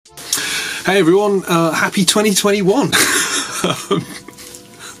Hey everyone, happy 2021.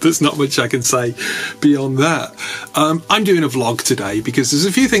 There's not much I can say beyond that. I'm doing a vlog today because there's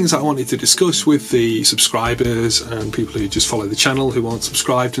a few things I wanted to discuss with the subscribers and people who just follow the channel who aren't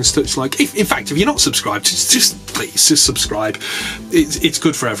subscribed and such like. In fact, if you're not subscribed, please just subscribe. It's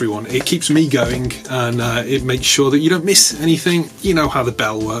good for everyone. It keeps me going and it makes sure that you don't miss anything. You know how the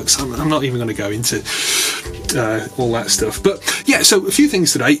bell works. I'm not even going to go into all that stuff, but yeah, so a few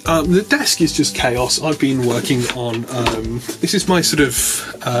things today. The desk is just chaos. I've been working on this is my sort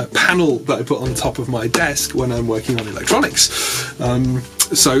of panel that I put on top of my desk when I'm working on electronics.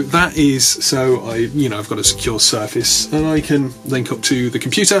 So that is I've got a secure surface and I can link up to the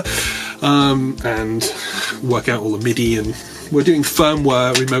computer and work out all the MIDI, and we're doing remote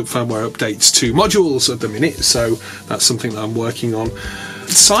firmware updates to modules at the minute, so that's something that I'm working on.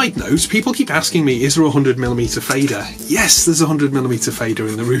 Side note, people keep asking me, is there a 100mm fader? Yes, there's a 100mm fader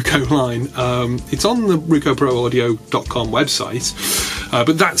in the Ruco line. It's on the rucoproaudio.com website,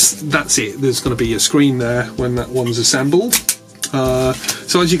 but that's it. There's going to be a screen there when that one's assembled.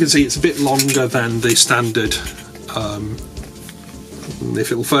 So as you can see, it's a bit longer than the standard,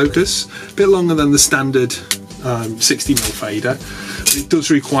 if it'll focus, a bit longer than the standard 60mm fader. But it does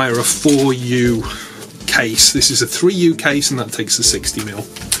require a 4U case. This is a 3U case and that takes the 60mm.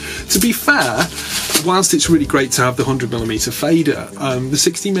 To be fair, whilst it's really great to have the 100mm fader, the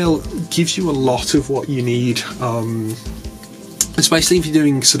 60mm gives you a lot of what you need, especially if you're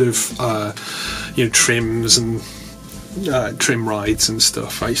doing sort of trims and trim rides and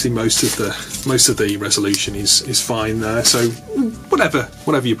stuff. Actually, most of the resolution is fine there, so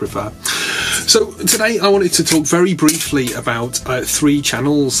whatever you prefer. So today I wanted to talk very briefly about three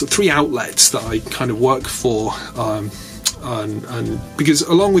outlets that I kind of work for, and because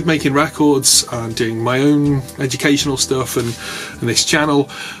along with making records and doing my own educational stuff and this channel,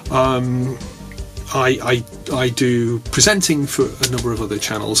 I do presenting for a number of other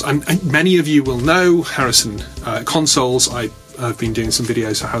channels, and many of you will know Harrison Consoles. I've been doing some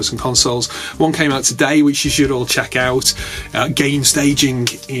videos for Harrison Consoles. One came out today, which you should all check out. Gain staging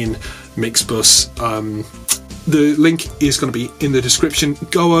in Mixbus. The link is going to be in the description.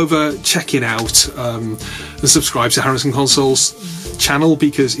 Go over, check it out, and subscribe to Harrison Consoles channel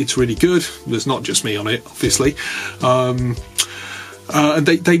because it's really good. There's not just me on it, obviously. And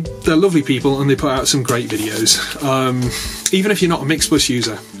they're lovely people and they put out some great videos, even if you're not a Mixbus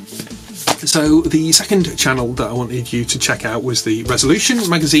user. So the second channel that I wanted you to check out was the Resolution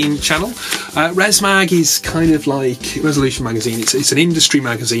magazine channel. ResMag is kind of like Resolution magazine. It's an industry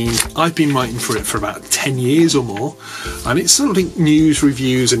magazine. I've been writing for it for about 10 years or more, and it's sort of news,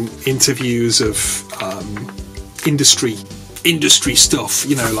 reviews and interviews of industry stuff,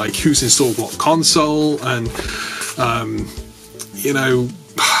 you know, like who's installed what console and you know,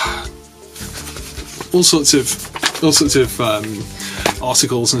 all sorts of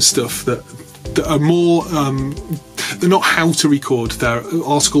articles and stuff that are more they're not how to record, they're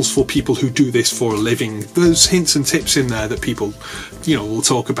articles for people who do this for a living. There's hints and tips in there that people, you know, will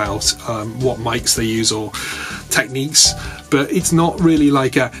talk about what mics they use or techniques, but it's not really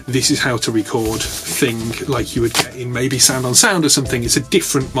like a this is how to record thing like you would get in maybe Sound on Sound or something. It's a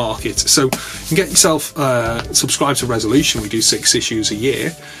different market. So you can get yourself subscribe to Resolution. We do 6 issues a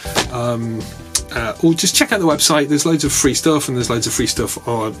year. Or just check out the website. There's loads of free stuff, and there's loads of free stuff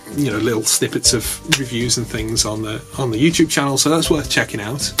on, you know, little snippets of reviews and things on the YouTube channel, so that's worth checking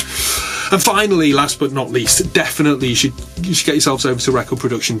out. And finally, last but not least, definitely you should get yourselves over to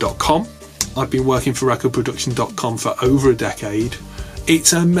recordproduction.com. I've been working for recordproduction.com for over a decade.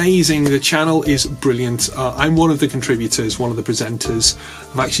 It's amazing. The channel is brilliant. I'm one of the contributors, one of the presenters.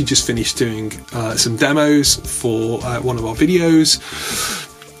 I've actually just finished doing some demos for one of our videos.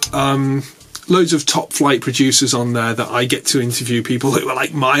 Loads of top flight producers on there that I get to interview, people who are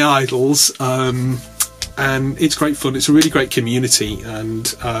like my idols, and it's great fun. It's a really great community, and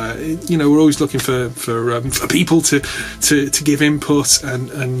you know, we're always looking for people to give input,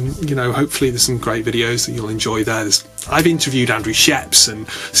 and you know, hopefully there's some great videos that you'll enjoy there. I've interviewed Andrew Sheps and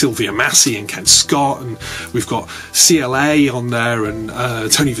Sylvia Massey and Ken Scott, and we've got CLA on there and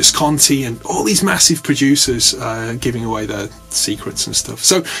Tony Visconti and all these massive producers giving away their secrets and stuff.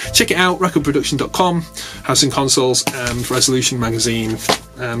 So check it out, recordproduction.com, Harrison Consoles and Resolution magazine.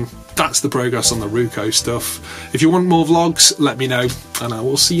 That's the progress on the Ruco stuff. If you want more vlogs, let me know, and I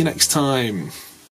will see you next time.